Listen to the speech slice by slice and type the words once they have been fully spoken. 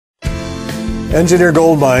Engineer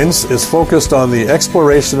Gold Mines is focused on the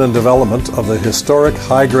exploration and development of the historic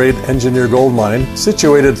high-grade Engineer Gold Mine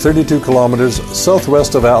situated 32 kilometers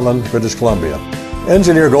southwest of Atlin, British Columbia.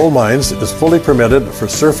 Engineer Gold Mines is fully permitted for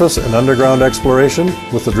surface and underground exploration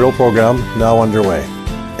with the drill program now underway.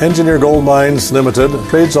 Engineer Gold Mines Limited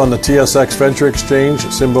trades on the TSX Venture Exchange,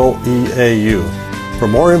 symbol EAU. For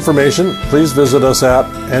more information, please visit us at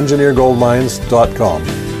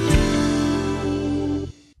engineergoldmines.com.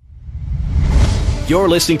 You're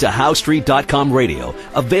listening to HowStreet.com radio,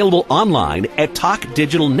 available online at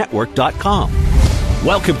TalkDigitalNetwork.com.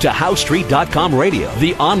 Welcome to HowStreet.com radio,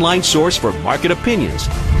 the online source for market opinions.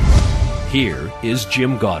 Here is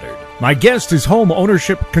Jim Goddard. My guest is home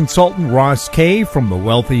ownership consultant Ross Kay from the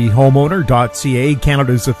wealthyhomeowner.ca,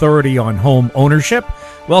 Canada's authority on home ownership.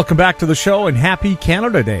 Welcome back to the show and happy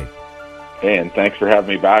Canada Day. Hey, and thanks for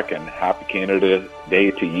having me back, and happy Canada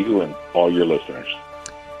Day to you and all your listeners.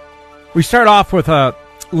 We start off with a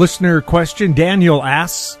listener question. Daniel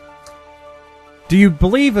asks, do you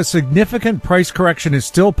believe a significant price correction is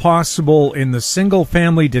still possible in the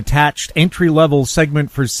single-family detached entry-level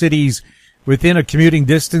segment for cities within a commuting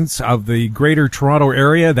distance of the Greater Toronto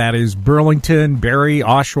Area, that is Burlington, Barrie,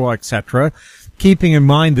 Oshawa, etc., keeping in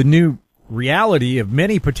mind the new reality of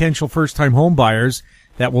many potential first-time home buyers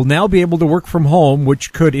that will now be able to work from home,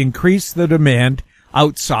 which could increase the demand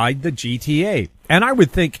outside the GTA? And I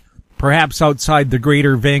would think perhaps outside the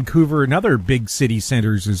Greater Vancouver and other big city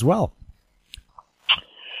centers as well.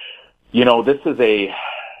 You know, this is a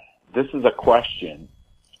question,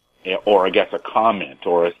 or I guess a comment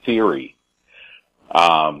or a theory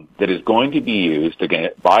that is going to be used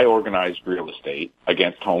by organized real estate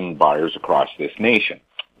against home buyers across this nation.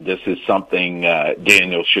 This is something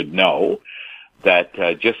Daniel should know, that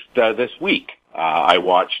just this week I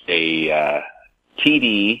watched a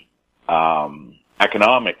TD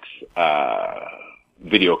economics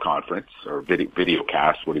video conference or video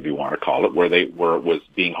cast, whatever you want to call it, where it was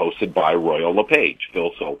being hosted by Royal LePage,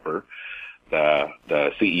 Phil Soper, the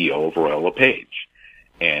CEO of Royal LePage.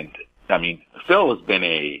 And I mean, Phil has been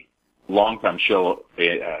a long-time shill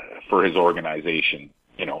for his organization,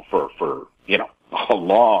 for a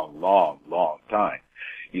long time.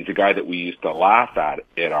 He's the guy that we used to laugh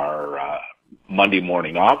at our Monday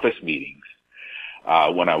morning office meetings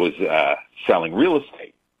when I was selling real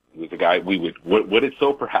estate. He was the guy what did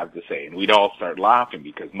Soper have to say? And we'd all start laughing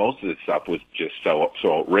because most of the stuff was just so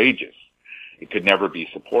outrageous. It could never be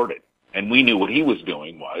supported. And we knew what he was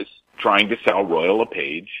doing was trying to sell Royal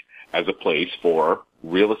LePage as a place for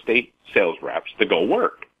real estate sales reps to go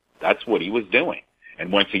work. That's what he was doing.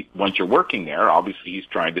 And once you're working there, obviously he's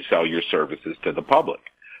trying to sell your services to the public.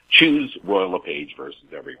 Choose Royal LePage versus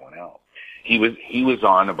everyone else. He was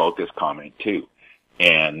on about this comment too.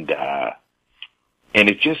 And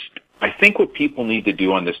it just, I think what people need to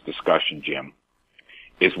do on this discussion, Jim,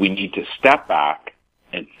 is we need to step back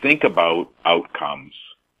and think about outcomes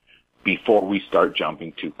before we start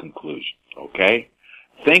jumping to conclusions, okay?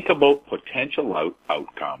 Think about potential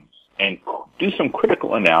outcomes and do some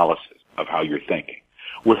critical analysis of how you're thinking.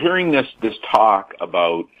 We're hearing this talk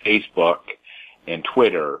about Facebook and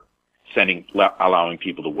Twitter allowing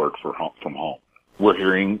people to work from home. We're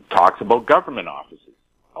hearing talks about government offices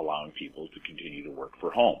allowing people to continue to work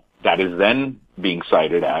from home. That is then being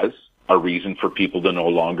cited as a reason for people to no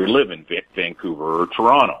longer live in Vancouver or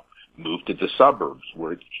Toronto. Move to the suburbs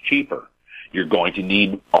where it's cheaper. You're going to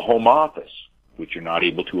need a home office, which you're not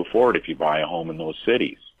able to afford if you buy a home in those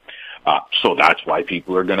cities. So that's why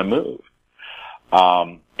people are going to move.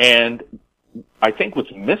 And I think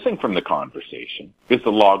what's missing from the conversation is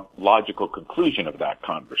the logical conclusion of that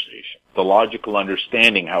conversation, the logical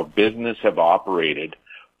understanding how business have operated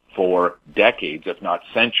for decades, if not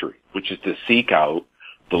centuries, which is to seek out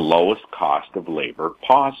the lowest cost of labor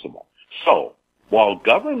possible. So while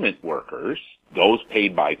government workers, those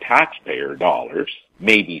paid by taxpayer dollars,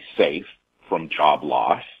 may be safe from job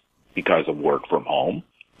loss because of work from home,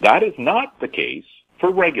 that is not the case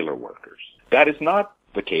for regular workers. That is not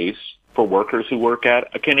the case for workers who work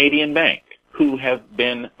at a Canadian bank, who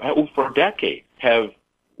for decades have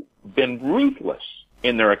been ruthless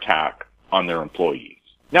in their attack on their employees.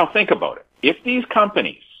 Now think about it. If these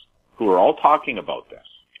companies who are all talking about this,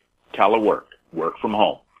 telework, work from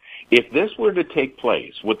home, if this were to take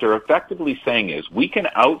place, what they're effectively saying is we can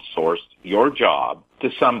outsource your job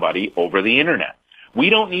to somebody over the internet. We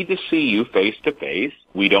don't need to see you face to face.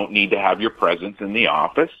 We don't need to have your presence in the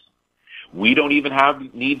office. We don't even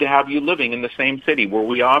need to have you living in the same city where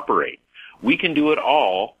we operate. We can do it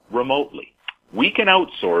all remotely. We can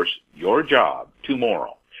outsource your job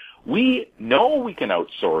tomorrow. We know we can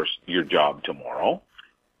outsource your job tomorrow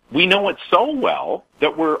We know it so well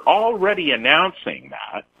that we're already announcing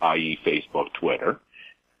that, i.e. Facebook, Twitter.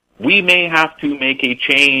 We may have to make a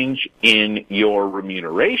change in your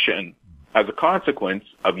remuneration as a consequence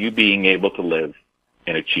of you being able to live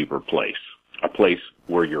in a cheaper place, a place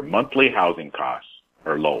where your monthly housing costs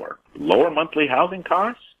are lower. Lower monthly housing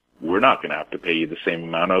costs, we're not going to have to pay you the same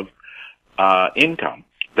amount of income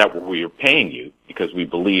that we were paying you because we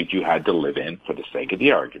believed you had to live in, for the sake of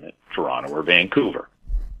the argument, Toronto or Vancouver.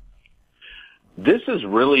 This is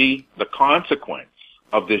really the consequence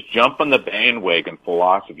of this jump on the bandwagon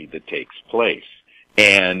philosophy that takes place.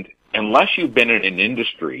 And unless you've been in an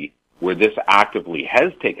industry where this actively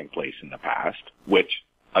has taken place in the past, which,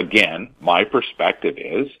 again, my perspective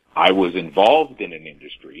is I was involved in an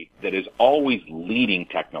industry that is always leading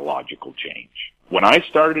technological change. When I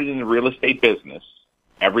started in the real estate business,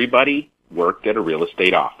 everybody worked at a real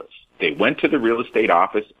estate office. They went to the real estate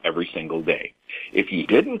office every single day. If you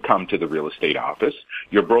didn't come to the real estate office,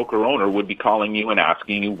 your broker owner would be calling you and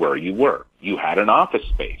asking you where you were. You had an office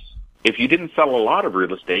space. If you didn't sell a lot of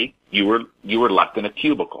real estate, you were left in a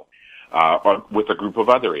cubicle or with a group of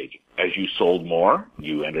other agents. As you sold more,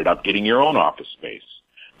 you ended up getting your own office space.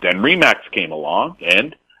 Then RE/MAX came along,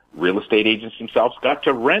 and real estate agents themselves got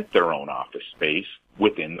to rent their own office space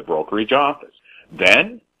within the brokerage office.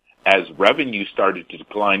 Then, as revenue started to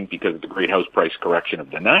decline because of the great house price correction of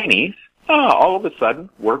the 90s, all of a sudden,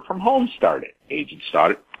 work from home started. Agents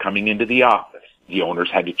started coming into the office. The owners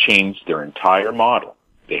had to change their entire model.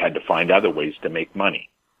 They had to find other ways to make money.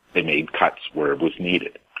 They made cuts where it was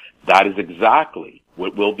needed. That is exactly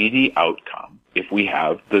what will be the outcome if we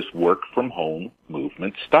have this work from home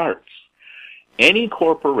movement starts. Any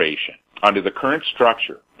corporation under the current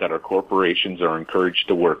structure that our corporations are encouraged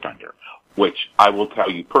to work under, which I will tell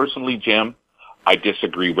you personally, Jim, I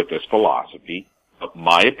disagree with this philosophy, but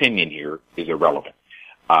my opinion here is irrelevant.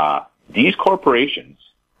 These corporations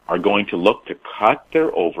are going to look to cut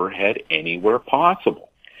their overhead anywhere possible.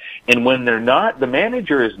 And when they're not, the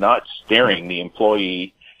manager is not staring the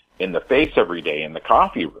employee in the face every day in the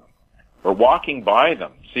coffee room, or walking by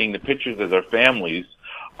them, seeing the pictures of their families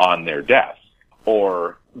on their desk,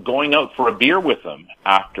 or going out for a beer with them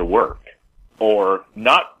after work, or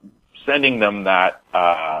not sending them that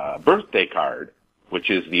birthday card,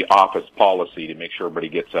 which is the office policy to make sure everybody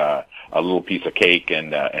gets a little piece of cake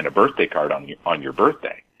and a birthday card on your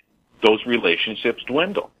birthday. Those relationships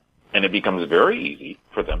dwindle, and it becomes very easy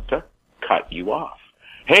for them to cut you off.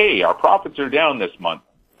 Hey, our profits are down this month,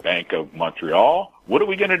 Bank of Montreal. What are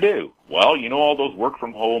we going to do? Well, you know all those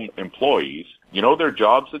work-from-home employees, you know their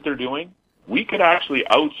jobs that they're doing? We could actually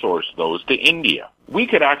outsource those to India. We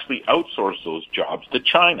could actually outsource those jobs to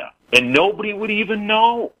China. And nobody would even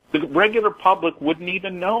know. The regular public wouldn't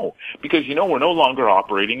even know. Because, we're no longer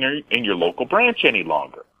operating in your local branch any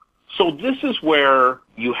longer. So this is where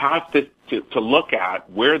you have to look at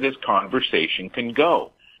where this conversation can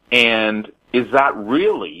go. And is that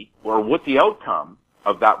really, or what the outcome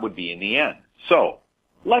of that would be in the end? So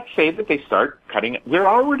let's say that they start cutting it. We're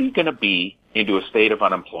already going to be into a state of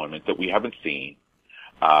unemployment that we haven't seen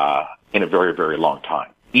in a very, very long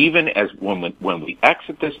time. Even as when we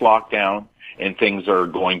exit this lockdown and things are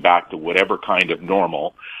going back to whatever kind of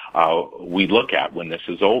normal we look at when this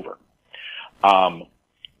is over,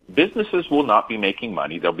 businesses will not be making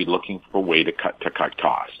money. They'll be looking for a way to cut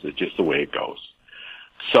costs. It's just the way it goes.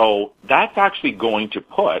 So that's actually going to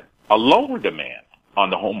put a lower demand on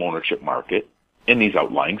the home ownership market in these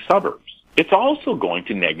outlying suburbs. It's also going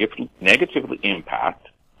to negatively impact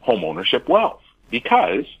home ownership wealth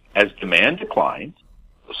because as demand declines,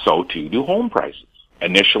 so too do home prices.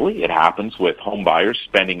 Initially, it happens with home buyers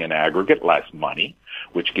spending an aggregate less money,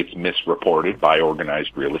 which gets misreported by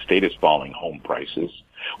organized real estate as falling home prices,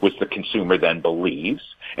 which the consumer then believes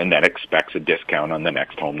and then expects a discount on the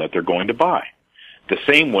next home that they're going to buy. The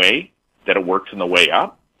same way that it works on the way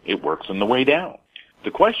up, it works on the way down.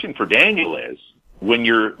 The question for Daniel is, when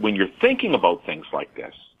you're thinking about things like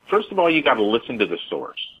this, first of all, you got to listen to the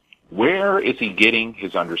source. Where is he getting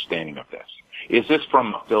his understanding of this? Is this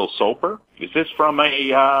from Phil Soper? Is this from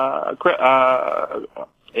Craig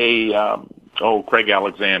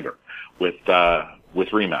Alexander with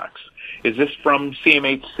RE/MAX? Is this from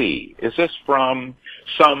CMHC? Is this from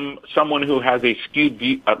someone who has a skewed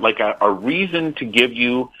view, like a reason to give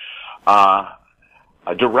you a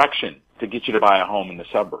direction to get you to buy a home in the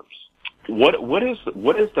suburbs? What is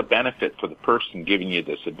the benefit for the person giving you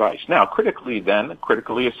this advice? Now, critically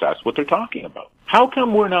assess what they're talking about. How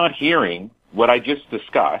come we're not hearing what I just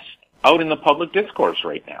discussed out in the public discourse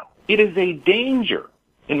right now? It is a danger,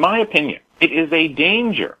 in my opinion. It is a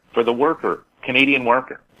danger for the Canadian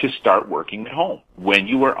worker, to start working at home when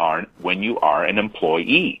you are an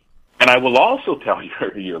employee. And I will also tell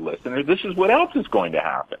your listeners, this is what else is going to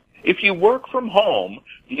happen. If you work from home,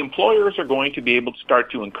 the employers are going to be able to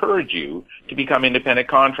start to encourage you to become independent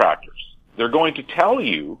contractors. They're going to tell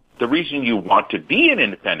you the reason you want to be an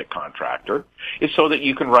independent contractor is so that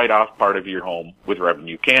you can write off part of your home with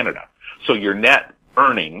Revenue Canada. So your net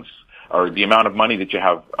earnings, or the amount of money that you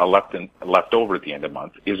have left over at the end of the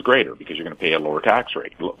month, is greater because you're going to pay a lower tax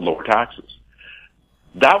rate, lower taxes.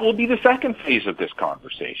 That will be the second phase of this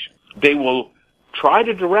conversation. They will try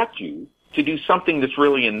to direct you to do something that's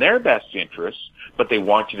really in their best interest, but they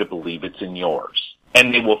want you to believe it's in yours.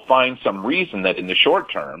 And they will find some reason that in the short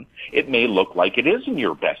term, it may look like it is in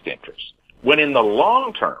your best interest, when in the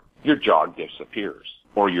long term, your job disappears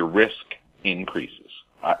or your risk increases,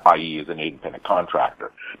 i.e. as an independent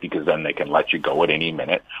contractor, because then they can let you go at any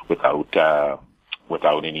minute without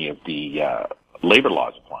any of the labor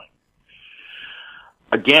laws applying.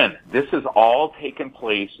 Again, this has all taken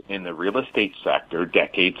place in the real estate sector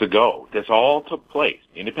decades ago. This all took place.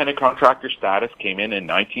 Independent contractor status came in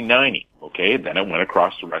 1990. Okay, then it went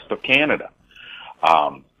across the rest of Canada.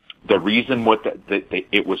 The reason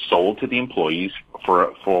it was sold to the employees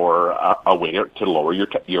for a way to lower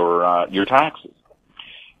your taxes.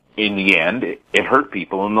 In the end, it hurt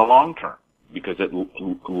people in the long term because it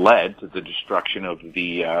led to the destruction of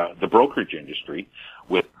the brokerage industry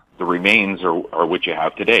with the remains are what you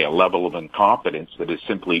have today, a level of incompetence that is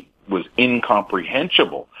simply was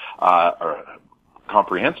incomprehensible,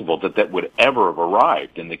 comprehensible that would ever have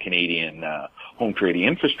arrived in the Canadian home trading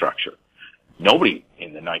infrastructure. Nobody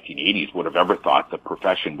in the 1980s would have ever thought the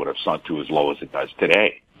profession would have sunk to as low as it does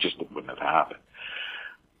today. Just it wouldn't have happened.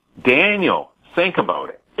 Daniel, think about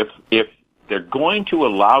it. If they're going to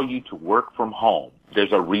allow you to work from home,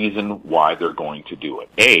 there's a reason why they're going to do it.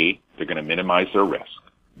 A, they're going to minimize their risk.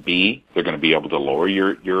 B, they're going to be able to lower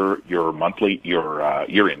your monthly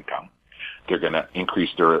your income. They're going to increase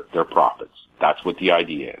their profits. That's what the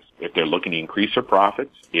idea is. If they're looking to increase their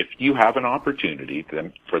profits, if you have an opportunity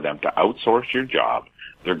for them to outsource your job,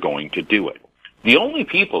 they're going to do it. The only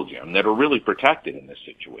people, Jim, that are really protected in this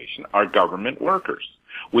situation are government workers,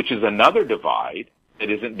 which is another divide that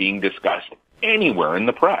isn't being discussed anywhere in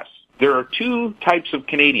the press. There are two types of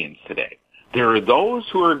Canadians today. There are those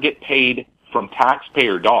who get paid from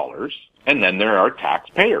taxpayer dollars, and then there are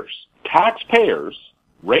taxpayers. Taxpayers,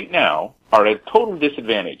 right now, are at a total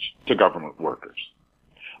disadvantage to government workers.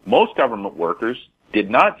 Most government workers did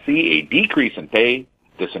not see a decrease in pay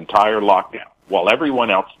this entire lockdown, while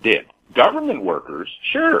everyone else did. Government workers,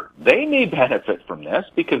 sure, they may benefit from this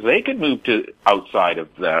because they could move to outside of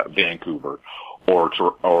Vancouver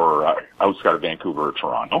or outside of Vancouver or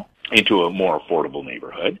Toronto into a more affordable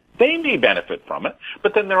neighborhood. They may benefit from it,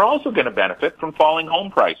 but then they're also going to benefit from falling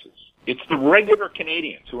home prices. It's the regular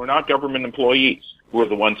Canadians who are not government employees who are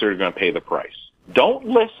the ones that are going to pay the price. Don't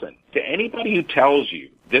listen to anybody who tells you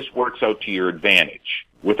this works out to your advantage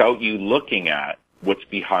without you looking at what's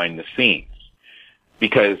behind the scenes,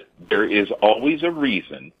 because there is always a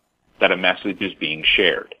reason that a message is being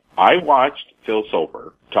shared. I watched Phil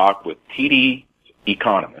Soper talk with TD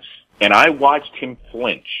economists, and I watched him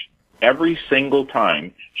flinch every single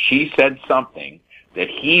time she said something that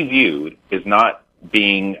he viewed as not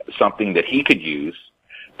being something that he could use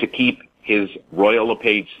to keep his Royal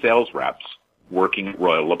LePage sales reps working at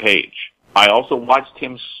Royal LePage. I also watched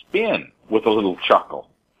him spin with a little chuckle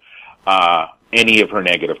any of her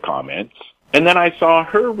negative comments, and then I saw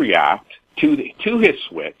her react to his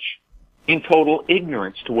switch in total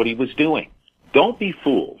ignorance to what he was doing. Don't be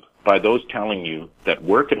fooled by those telling you that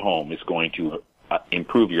work at home is going to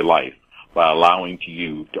improve your life by allowing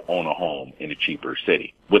you to own a home in a cheaper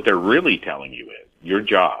city. What they're really telling you is your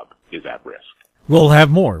job is at risk. We'll have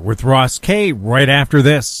more with Ross Kay right after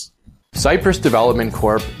this. Cypress Development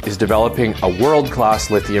Corp. is developing a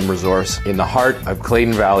world-class lithium resource in the heart of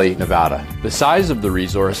Clayton Valley, Nevada. The size of the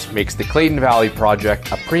resource makes the Clayton Valley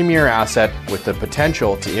project a premier asset with the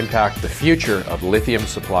potential to impact the future of lithium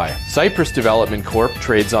supply. Cypress Development Corp.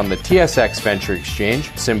 trades on the TSX Venture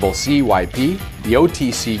Exchange, symbol CYP, the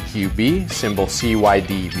OTCQB, symbol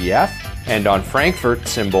CYDVF, and on Frankfurt,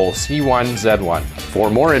 symbol C1Z1.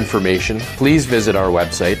 For more information, please visit our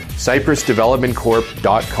website,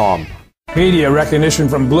 cypressdevelopmentcorp.com. Media recognition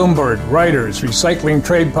from Bloomberg, Reuters, recycling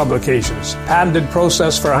trade publications. Patented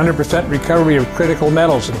process for 100% recovery of critical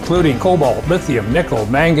metals, including cobalt, lithium, nickel,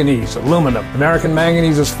 manganese, aluminum. American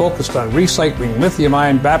Manganese is focused on recycling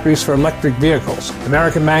lithium-ion batteries for electric vehicles.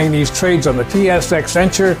 American Manganese trades on the TSX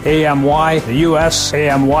Venture, AMY, the US,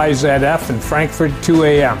 AMYZF, and Frankfurt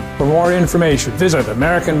 2AM. For more information, visit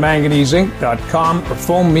AmericanManganeseInc.com or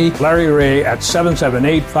phone me, Larry Ray, at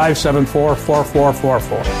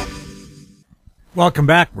 778-574-4444. Welcome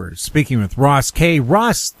back. We're speaking with Ross Kay.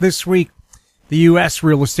 Ross, this week, the U.S.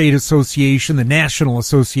 Real Estate Association, the National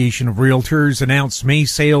Association of Realtors, announced May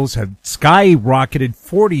sales had skyrocketed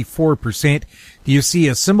 44%. Do you see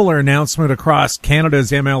a similar announcement across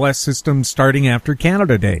Canada's MLS system starting after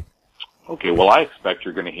Canada Day? Okay, well, I expect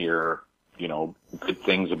you're going to hear, good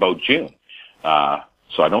things about June.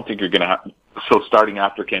 So I don't think you're going to have, so starting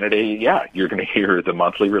after Canada Day, yeah, you're going to hear the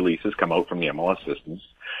monthly releases come out from the MLS systems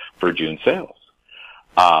for June sales.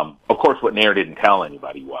 Of course, what NAIR didn't tell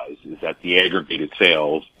anybody is that the aggregated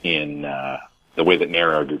sales in the way that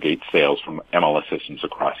NAIR aggregates sales from MLS systems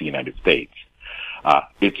across the United States,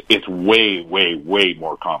 it's way, way, way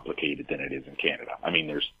more complicated than it is in Canada. I mean,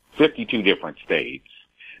 there's 52 different states.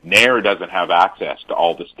 NAIR doesn't have access to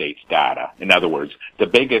all the states' data. In other words, the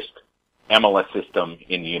biggest MLS system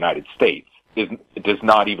in the United States does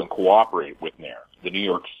not even cooperate with NAIR. The New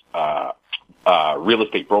York's Real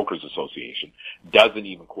Estate Brokers Association doesn't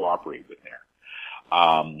even cooperate with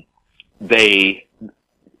NAIR. They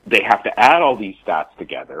have to add all these stats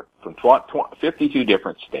together from 52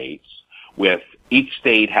 different states, with each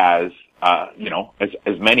state has,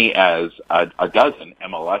 as many as a dozen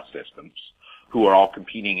MLS systems who are all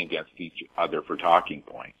competing against each other for talking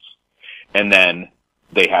points. And then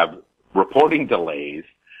they have reporting delays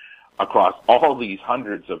across all these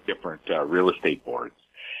hundreds of different real estate boards.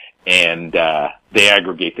 And they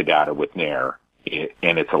aggregate the data with NAIR,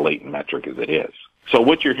 and it's a latent metric as it is. So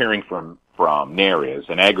what you're hearing from NAIR is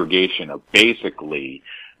an aggregation of basically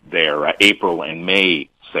their April and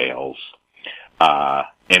May sales, and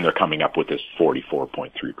they're coming up with this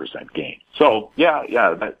 44.3% gain. So yeah,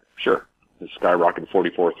 sure, the skyrocketed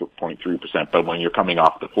 44.3%. But when you're coming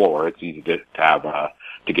off the floor, it's easy to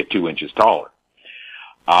get 2 inches taller.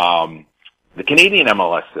 The Canadian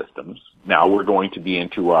MLS systems. Now we're going to be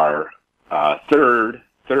into our third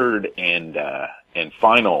and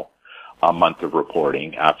final month of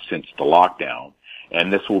reporting since the lockdown,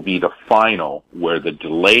 and this will be the final where the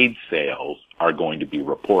delayed sales are going to be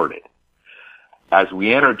reported. As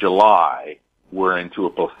we enter July, we're into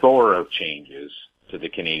a plethora of changes to the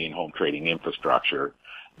Canadian home trading infrastructure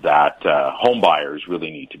that home buyers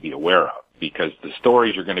really need to be aware of, because the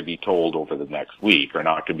stories you're going to be told over the next week are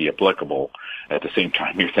not going to be applicable at the same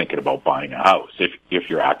time you're thinking about buying a house, if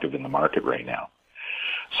you're active in the market right now.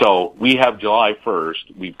 So we have July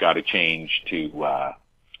 1st, we've got to change to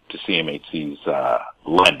CMHC's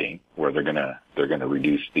lending, where they're going to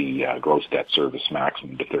reduce the gross debt service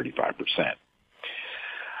maximum to 35%.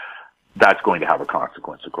 That's going to have a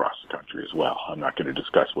consequence across the country as well. I'm not going to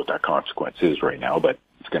discuss what that consequence is right now, but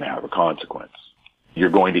it's going to have a consequence. You're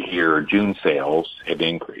going to hear June sales have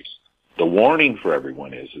increased. The warning for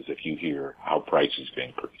everyone is if you hear how prices have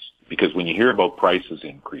increased. Because when you hear about prices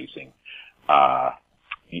increasing, as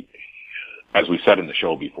we said in the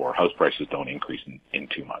show before, house prices don't increase in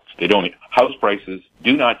 2 months. House prices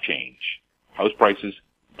do not change. House prices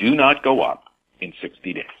do not go up in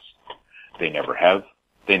 60 days. They never have.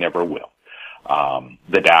 They never will.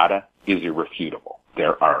 The data is irrefutable.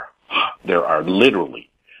 There are literally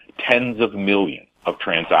tens of millions of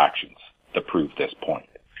transactions that prove this point.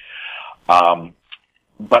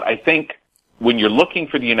 But I think when you're looking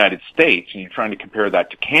for the United States and you're trying to compare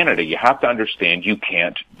that to Canada, you have to understand you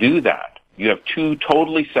can't do that. You have two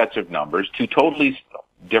totally sets of numbers, two totally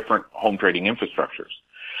different home trading infrastructures.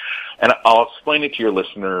 And I'll explain it to your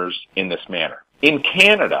listeners in this manner. In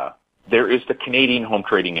Canada, there is the Canadian home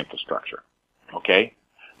trading infrastructure. Okay?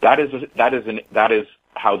 That is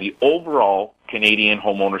how the overall Canadian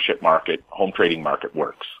home ownership market, home trading market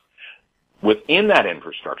works. Within that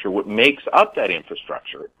infrastructure, what makes up that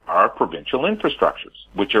infrastructure are provincial infrastructures,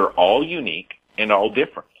 which are all unique and all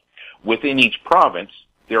different. Within each province,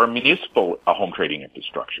 there are municipal home trading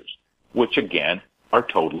infrastructures, which again are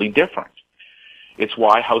totally different. It's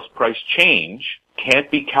why house price change can't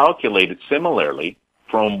be calculated similarly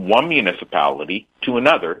from one municipality to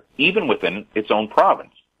another, even within its own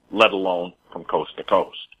province, let alone from coast to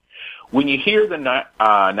coast. When you hear the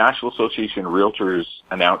National Association of Realtors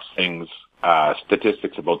announce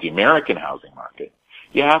statistics about the American housing market,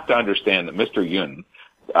 you have to understand that Mr. Yun,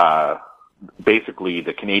 basically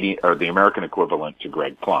the Canadian or the American equivalent to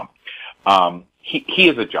Greg Plum, He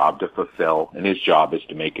has a job to fulfill, and his job is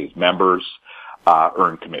to make his members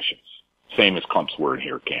earn commissions, same as clumps were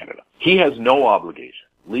here in Canada. He has no obligation,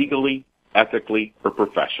 legally, ethically, or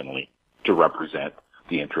professionally, to represent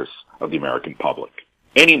the interests of the American public,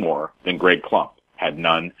 any more than Greg Klump had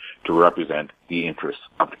none to represent the interests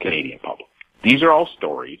of the Canadian public. These are all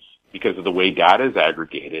stories because of the way data is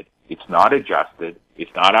aggregated. It's not adjusted.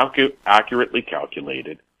 It's not accurately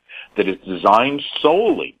calculated. That is designed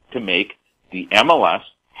solely to make the MLS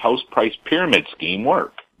house price pyramid scheme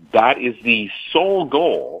work. That is the sole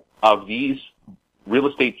goal of these real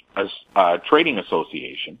estate trading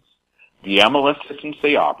associations, the MLS systems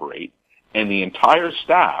they operate, and the entire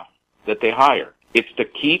staff that they hire. It's to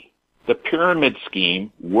keep the pyramid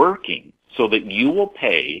scheme working so that you will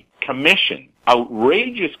pay commission,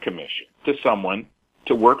 outrageous commission, to someone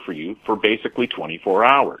to work for you for basically 24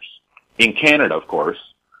 hours. In Canada, of course,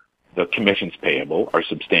 the commissions payable are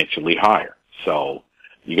substantially higher. So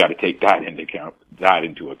you got to take that into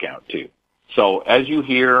account too. So as you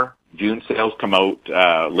hear June sales come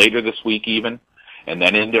out later this week even, and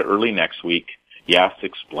then into early next week, yes,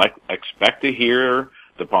 expect to hear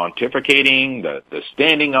the pontificating, the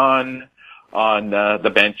standing on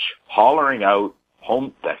the bench, hollering out,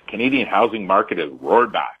 the Canadian housing market has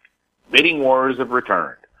roared back. Bidding wars have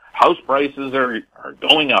returned. House prices are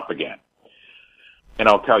going up again. And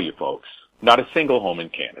I'll tell you folks, not a single home in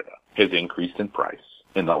Canada has increased in price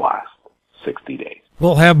in the last 60 days.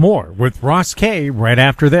 We'll have more with Ross Kay right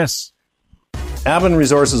after this. Avon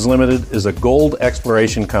Resources Limited is a gold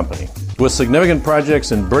exploration company with significant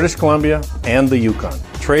projects in British Columbia and the Yukon,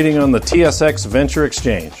 trading on the TSX Venture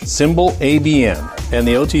Exchange, symbol ABN, and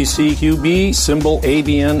the OTCQB, symbol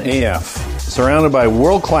ABNAF. Surrounded by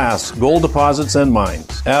world-class gold deposits and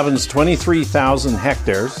mines, Avon's 23,000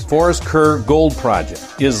 hectares Forest Kerr Gold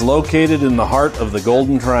Project is located in the heart of the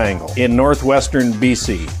Golden Triangle in northwestern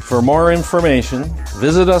BC. For more information,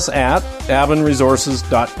 visit us at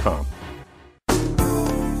avonresources.com.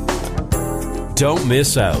 Don't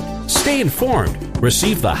miss out. Stay informed.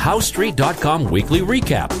 Receive the HoweStreet.com weekly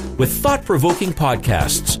recap with thought-provoking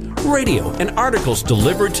podcasts, radio, and articles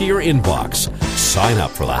delivered to your inbox. Sign up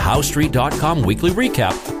for the HoweStreet.com weekly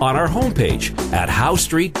recap on our homepage at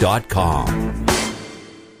HoweStreet.com.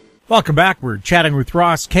 Welcome back. We're chatting with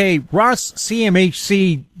Ross Kay. Ross,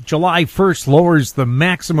 CMHC July 1st lowers the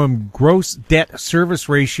maximum gross debt service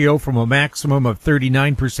ratio from a maximum of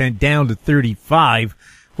 39% down to 35%.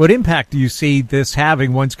 What impact do you see this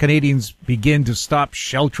having once Canadians begin to stop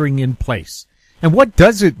sheltering in place? And what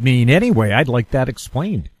does it mean anyway? I'd like that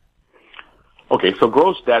explained. Okay, so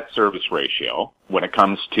gross debt service ratio, when it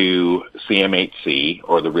comes to CMHC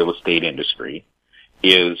or the real estate industry,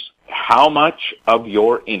 is how much of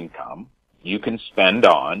your income you can spend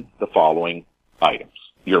on the following items.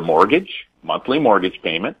 Your mortgage, monthly mortgage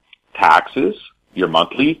payment, taxes, your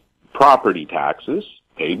monthly property taxes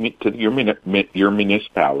paid to your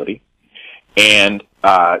municipality, and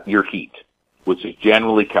your heat, which is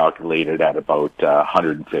generally calculated at about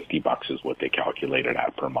 $150 is what they calculate it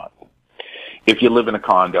at per month. If you live in a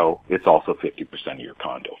condo, it's also 50% of your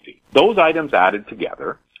condo fee. Those items added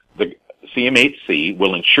together, the CMHC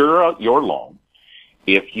will insure your loan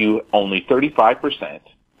if you only 35%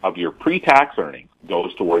 of your pre-tax earnings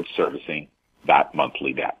goes towards servicing that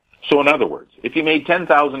monthly debt. So in other words, if you made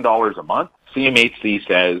 $10,000 a month, CMHC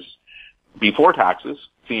says, before taxes,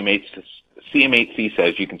 CMHC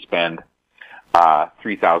says you can spend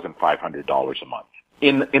 $3,500 a month.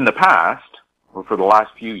 In the past, or for the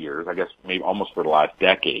last few years, I guess maybe almost for the last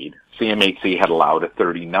decade, CMHC had allowed a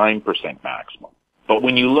 39% maximum. But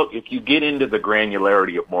when you look, if you get into the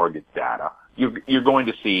granularity of mortgage data, you're going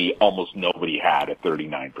to see almost nobody had a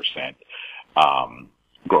 39%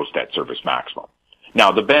 gross debt service maximum. Now,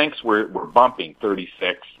 the banks were bumping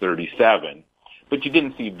 36, 37, but you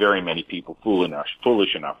didn't see very many people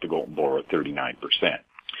foolish enough to go and borrow at 39%.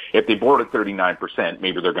 If they borrowed at 39%,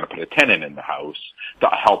 maybe they're going to put a tenant in the house to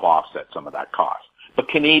help offset some of that cost. But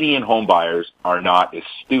Canadian home buyers are not as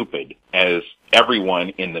stupid as everyone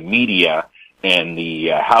in the media and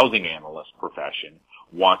the housing analyst profession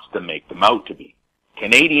wants to make them out to be.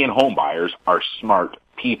 Canadian home buyers are smart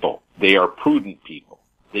people. They are prudent people.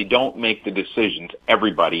 They don't make the decisions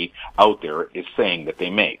everybody out there is saying that they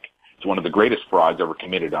make. It's one of the greatest frauds ever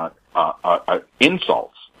committed on,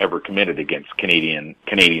 insults ever committed against Canadians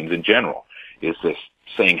in general, is this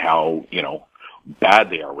saying how, bad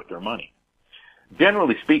they are with their money.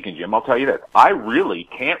 Generally speaking, Jim, I'll tell you this, I really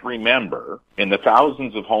can't remember in the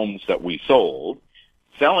thousands of homes that we sold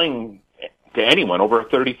selling to anyone over a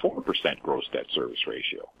 34% gross debt service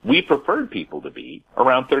ratio. We preferred people to be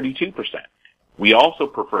around 32%. We also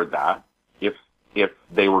preferred that if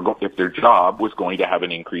their job was going to have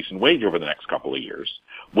an increase in wage over the next couple of years,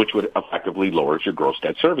 which would effectively lower your gross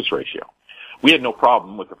debt service ratio. We had no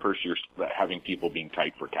problem with the first year having people being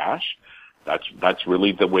tight for cash. That's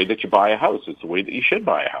really the way that you buy a house. It's the way that you should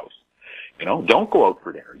buy a house. Don't go out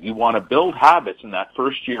for dinner. You want to build habits in that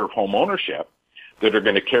first year of home ownership that are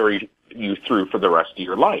going to carry you through for the rest of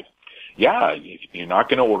your life. Yeah, you're not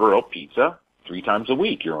going to order out pizza 3 times a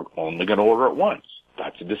week. You're only going to order it once.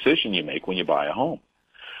 That's a decision you make when you buy a home.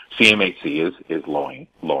 CMHC is lowering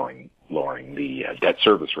the debt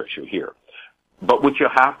service ratio here. But what you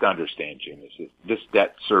have to understand, Jim, is that this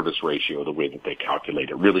debt service ratio, the way that they calculate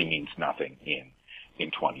it, really means nothing in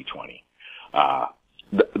 2020.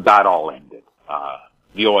 That all ended.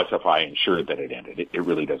 The OSFI ensured that it ended. It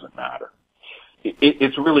really doesn't matter.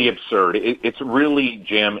 It's really absurd. It's really,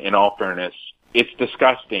 Jim, in all fairness, it's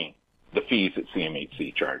disgusting, the fees that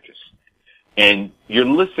CMHC charges. And your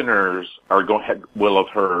listeners will have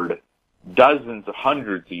heard dozens,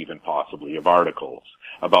 hundreds even possibly, of articles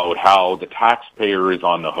about how the taxpayer is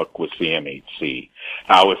on the hook with CMHC.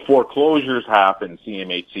 How if foreclosures happen,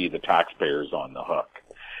 CMHC, the taxpayer is on the hook.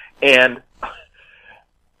 And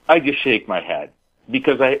I just shake my head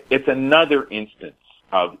because it's another instance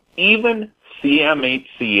of even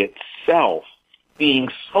CMHC itself being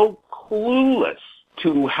so clueless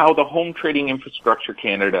to how the home trading infrastructure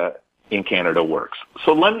in Canada works.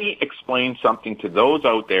 So let me explain something to those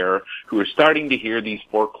out there who are starting to hear these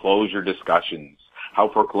foreclosure discussions, how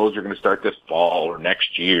foreclosure are going to start this fall or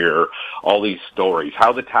next year, all these stories,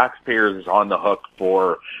 how the taxpayer is on the hook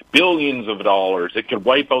for billions of dollars. It could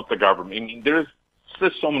wipe out the government. I mean, there's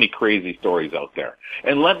just so many crazy stories out there.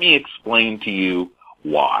 And let me explain to you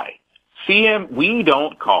why. We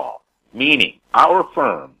don't call, meaning our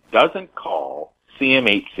firm doesn't call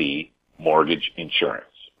CMHC mortgage insurance.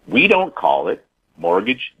 We don't call it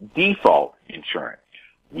mortgage default insurance.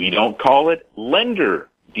 We don't call it lender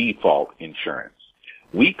default insurance.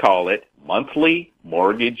 We call it monthly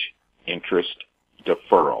mortgage interest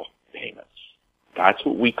deferral payments. That's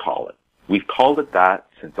what we call it. We've called it that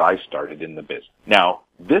since I started in the business. Now,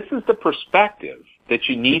 this is the perspective that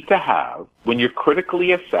you need to have when you're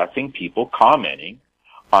critically assessing people commenting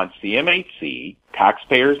on CMHC,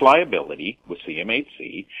 taxpayers' liability with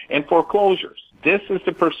CMHC, and foreclosures. This is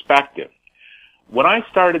the perspective. When I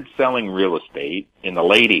started selling real estate in the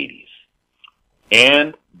late 80s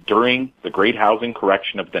and during the great housing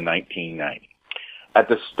correction of the 1990s, at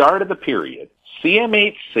the start of the period,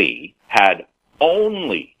 CMHC had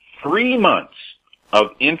only 3 months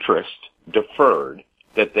of interest deferred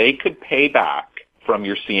that they could pay back from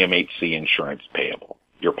your CMHC insurance payable,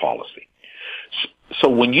 your policy. So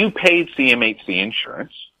when you paid CMHC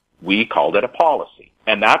insurance, we called it a policy.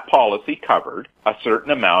 And that policy covered a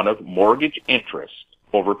certain amount of mortgage interest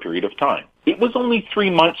over a period of time. It was only 3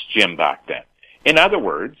 months, Jim, back then. In other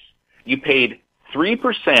words, you paid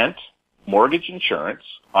 3% mortgage insurance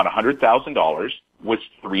on $100,000 was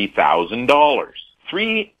 $3,000.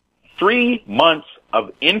 Three months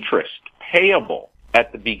of interest payable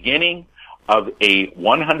at the beginning of a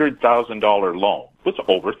 $100,000 loan was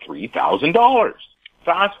over $3,000.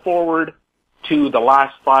 Fast forward to the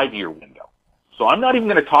last 5-year window. So I'm not even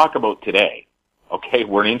going to talk about today, okay,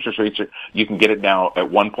 where interest rates are, you can get it now at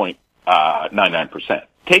 1.99%.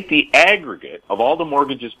 Take the aggregate of all the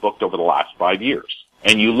mortgages booked over the last 5 years,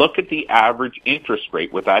 and you look at the average interest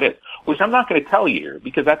rate, what that is, which I'm not going to tell you here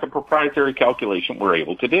because that's a proprietary calculation we're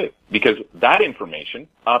able to do, because that information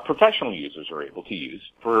professional users are able to use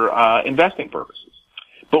for investing purposes.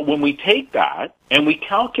 But when we take that and we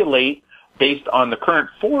calculate based on the current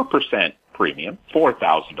 4% premium,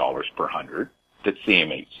 $4,000 per 100 that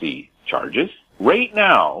CMHC charges, right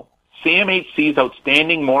now, CMHC's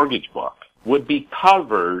outstanding mortgage book would be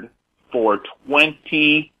covered for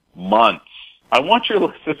 20 months. I want your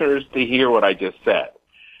listeners to hear what I just said.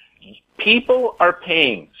 People are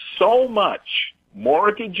paying so much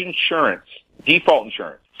mortgage insurance, default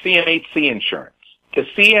insurance, CMHC insurance, to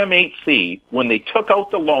CMHC when they took out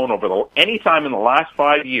the loan over any time in the last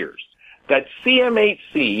 5 years, that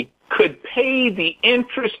CMHC could pay the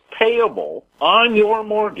interest payable on your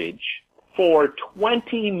mortgage for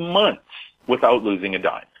 20 months without losing a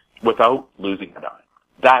dime.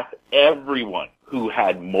 That's everyone who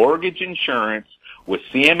had mortgage insurance with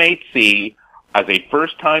CMHC as a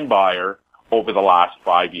first-time buyer over the last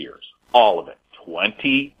 5 years. All of it.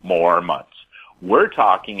 20 more months. We're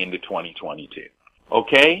talking into 2022.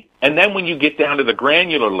 Okay? And then when you get down to the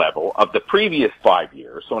granular level of the previous 5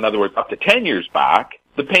 years, so in other words, up to 10 years back,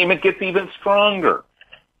 the payment gets even stronger,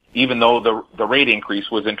 even though the rate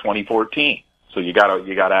increase was in 2014. So you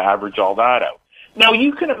gotta average all that out. Now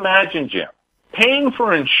you can imagine, Jim, Paying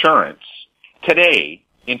for insurance today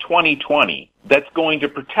in 2020 that's going to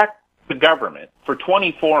protect the government for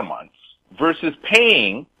 24 months versus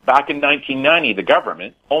paying back in 1990 the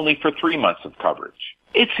government only for 3 months of coverage.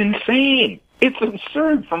 It's insane. It's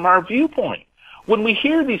absurd from our viewpoint. When we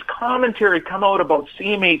hear these commentary come out about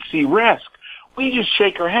CMHC risk, we just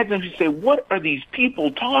shake our heads and we say, what are these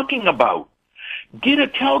people talking about? Get a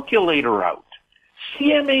calculator out.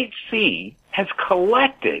 CMHC has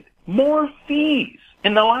collected more fees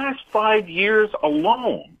in the last 5 years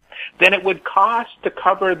alone than it would cost to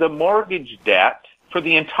cover the mortgage debt for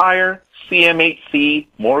the entire CMHC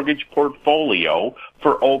mortgage portfolio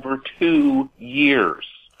for over 2 years.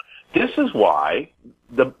 This is why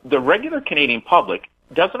the regular Canadian public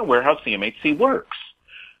doesn't aware how CMHC works.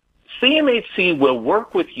 CMHC will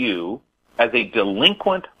work with you as a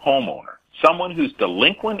delinquent homeowner, someone who's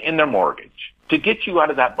delinquent in their mortgage, to get you out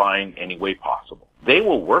of that bind any way possible. They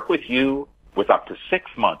will work with you with up to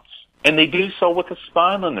 6 months, and they do so with a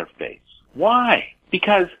smile on their face. Why?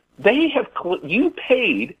 Because you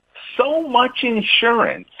paid so much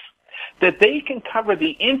insurance that they can cover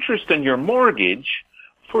the interest on your mortgage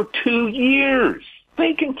for 2 years.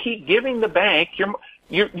 They can keep giving the bank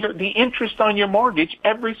the interest on your mortgage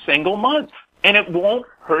every single month, and it won't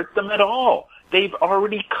hurt them at all. They've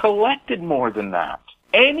already collected more than that.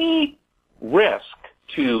 Any risk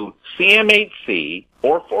to CMHC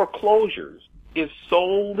or foreclosures is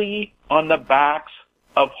solely on the backs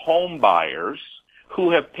of home buyers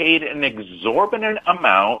who have paid an exorbitant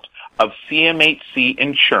amount of CMHC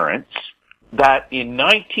insurance that in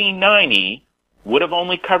 1990 would have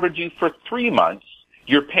only covered you for 3 months.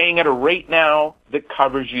 You're paying at a rate now that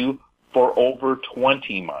covers you for over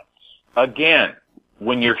 20 months. Again,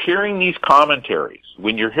 when you're hearing these commentaries,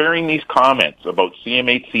 when you're hearing these comments about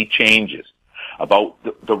CMHC changes, about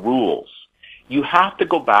the rules, you have to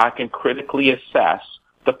go back and critically assess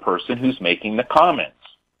the person who's making the comments.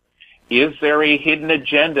 Is there a hidden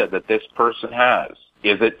agenda that this person has?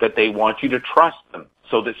 Is it that they want you to trust them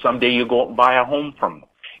so that someday you go out and buy a home from them?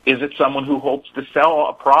 Is it someone who hopes to sell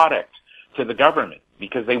a product to the government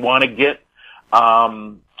because they want to get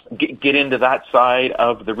into that side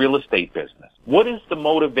of the real estate business? What is the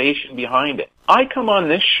motivation behind it? I come on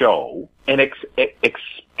this show and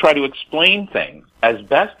try to explain things as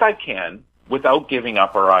best I can without giving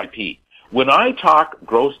up our IP. When I talk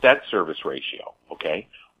gross debt service ratio, okay,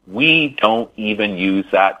 we don't even use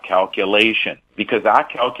that calculation because that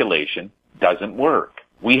calculation doesn't work.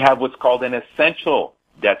 We have what's called an essential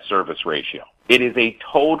debt service ratio. It is a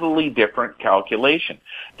totally different calculation.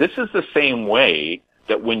 This is the same way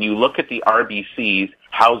that when you look at the RBC's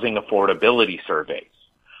housing affordability surveys,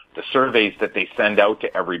 the surveys that they send out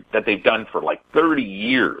to that they've done for like 30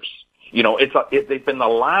 years, they've been the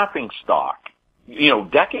laughing stock.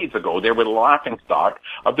 Decades ago, they were the laughing stock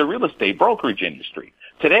of the real estate brokerage industry.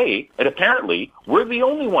 Today, and apparently, we're the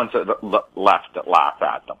only ones that left that laugh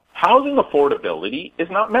at them. Housing affordability is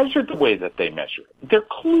not measured the way that they measure it. They're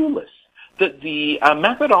clueless. The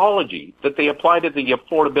methodology that they apply to the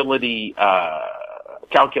affordability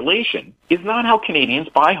calculation is not how Canadians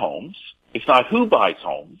buy homes. It's not who buys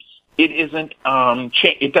homes. It isn't.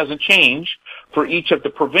 It doesn't change for each of the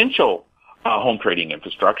provincial home trading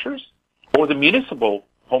infrastructures or the municipal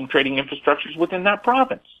home trading infrastructures within that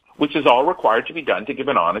province, which is all required to be done to give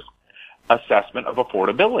an honest assessment of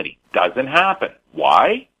affordability. Doesn't happen.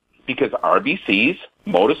 Why? Because RBC's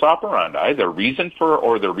modus operandi, their reason for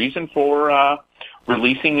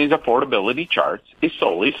releasing these affordability charts is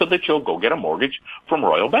solely so that you'll go get a mortgage from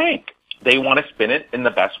Royal Bank. They want to spin it in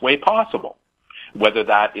the best way possible. Whether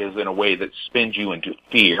that is in a way that spins you into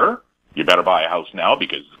fear, you better buy a house now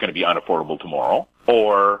because it's going to be unaffordable tomorrow,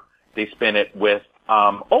 or they spin it with,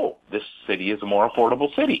 this city is a more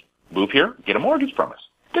affordable city. Move here, get a mortgage from us.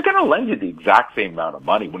 They're going to lend you the exact same amount of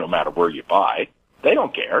money no matter where you buy. They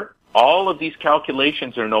don't care. All of these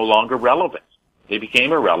calculations are no longer relevant. They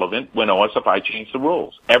became irrelevant when OSFI changed the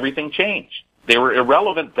rules. Everything changed. They were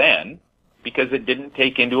irrelevant then because it didn't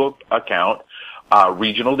take into account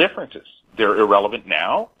regional differences. They're irrelevant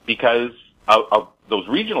now because of those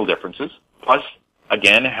regional differences, plus,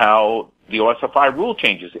 again, how the OSFI rule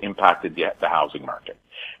changes impacted the housing market.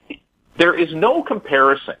 There is no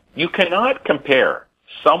comparison. You cannot compare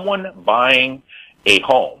someone buying a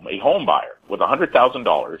home buyer with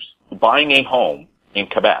 $100,000 buying a home in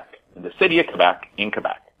Quebec, in the city of Quebec, in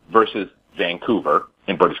Quebec, versus Vancouver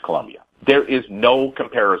in British Columbia. There is no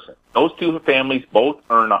comparison. Those two families both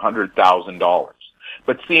earn $100,000.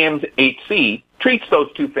 But CMHC treats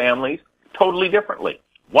those two families totally differently.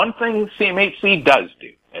 One thing CMHC does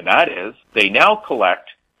do, and that is they now collect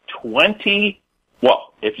 20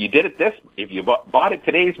 Well, if you did it if you bought at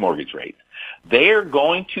today's mortgage rates, they're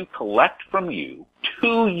going to collect from you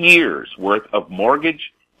 2 years worth of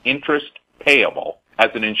mortgage interest payable as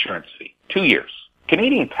an insurance fee. 2 years.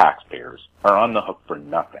 Canadian taxpayers are on the hook for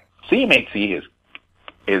nothing. CMHC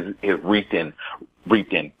is reaped in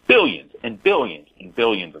billions and billions and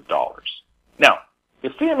billions of dollars. Now,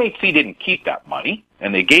 if CMHC didn't keep that money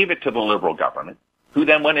and they gave it to the Liberal government, who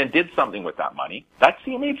then went and did something with that money, that's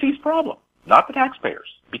CMHC's problem, not the taxpayers.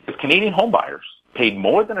 Because Canadian homebuyers paid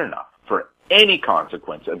more than enough for any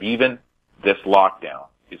consequence of even this lockdown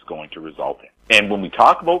is going to result in. And when we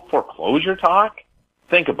talk about foreclosure talk,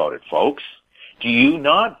 think about it, folks. Do you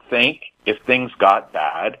not think if things got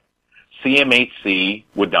bad, CMHC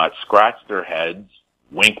would not scratch their heads,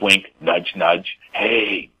 wink, wink, nudge, nudge,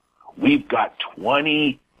 hey, we've got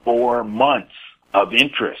 24 months of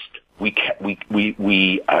interest we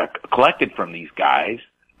collected from these guys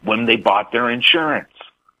when they bought their insurance.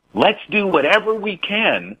 Let's do whatever we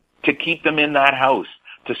can to keep them in that house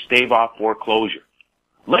to stave off foreclosure.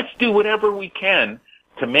 Let's do whatever we can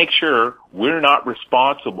to make sure we're not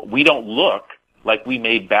responsible. We don't look like we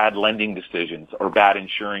made bad lending decisions or bad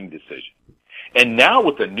insuring decisions. And now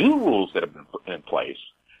with the new rules that have been put in place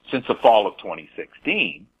since the fall of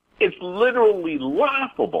 2016, it's literally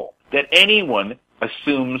laughable that anyone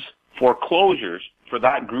assumes foreclosures for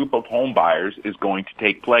that group of home buyers is going to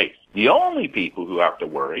take place. The only people who have to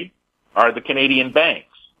worry are the Canadian banks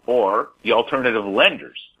or the alternative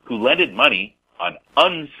lenders who lended money on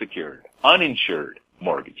unsecured, uninsured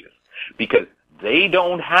mortgages because they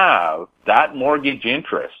don't have that mortgage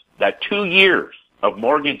interest, that 2 years of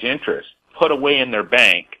mortgage interest put away in their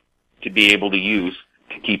bank to be able to use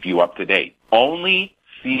to keep you up to date. Only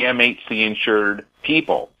CMHC insured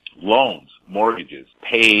people, loans, mortgages,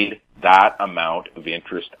 paid that amount of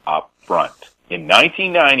interest up front. In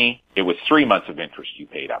 1990, it was 3 months of interest you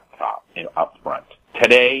paid up front.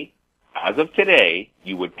 Today, as of today,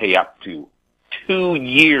 you would pay up to 2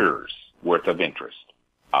 years worth of interest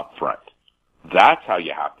up front. That's how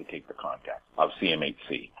you have to take the context of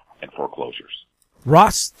CMHC and foreclosures.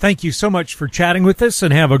 Ross, thank you so much for chatting with us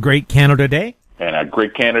and have a great Canada Day. And a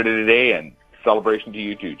great Canada Day and celebration to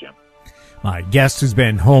you too, Jim. My guest has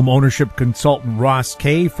been home ownership consultant Ross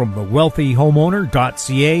Kay from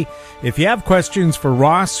thewealthyhomeowner.ca. If you have questions for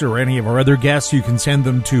Ross or any of our other guests, you can send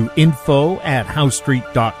them to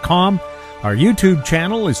info@housestreet.com. Our YouTube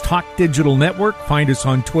channel is Talk Digital Network. Find us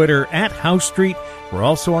on Twitter @HouseStreet. We're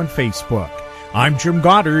also on Facebook. I'm Jim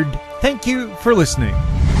Goddard. Thank you for listening.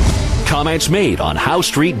 Comments made on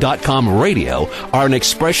HoweStreet.com radio are an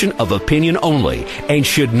expression of opinion only and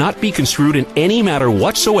should not be construed in any matter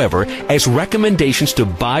whatsoever as recommendations to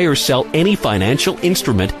buy or sell any financial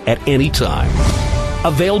instrument at any time.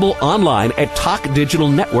 Available online at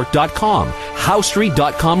TalkDigitalNetwork.com.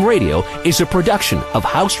 HoweStreet.com radio is a production of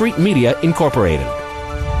HoweStreet Media Incorporated.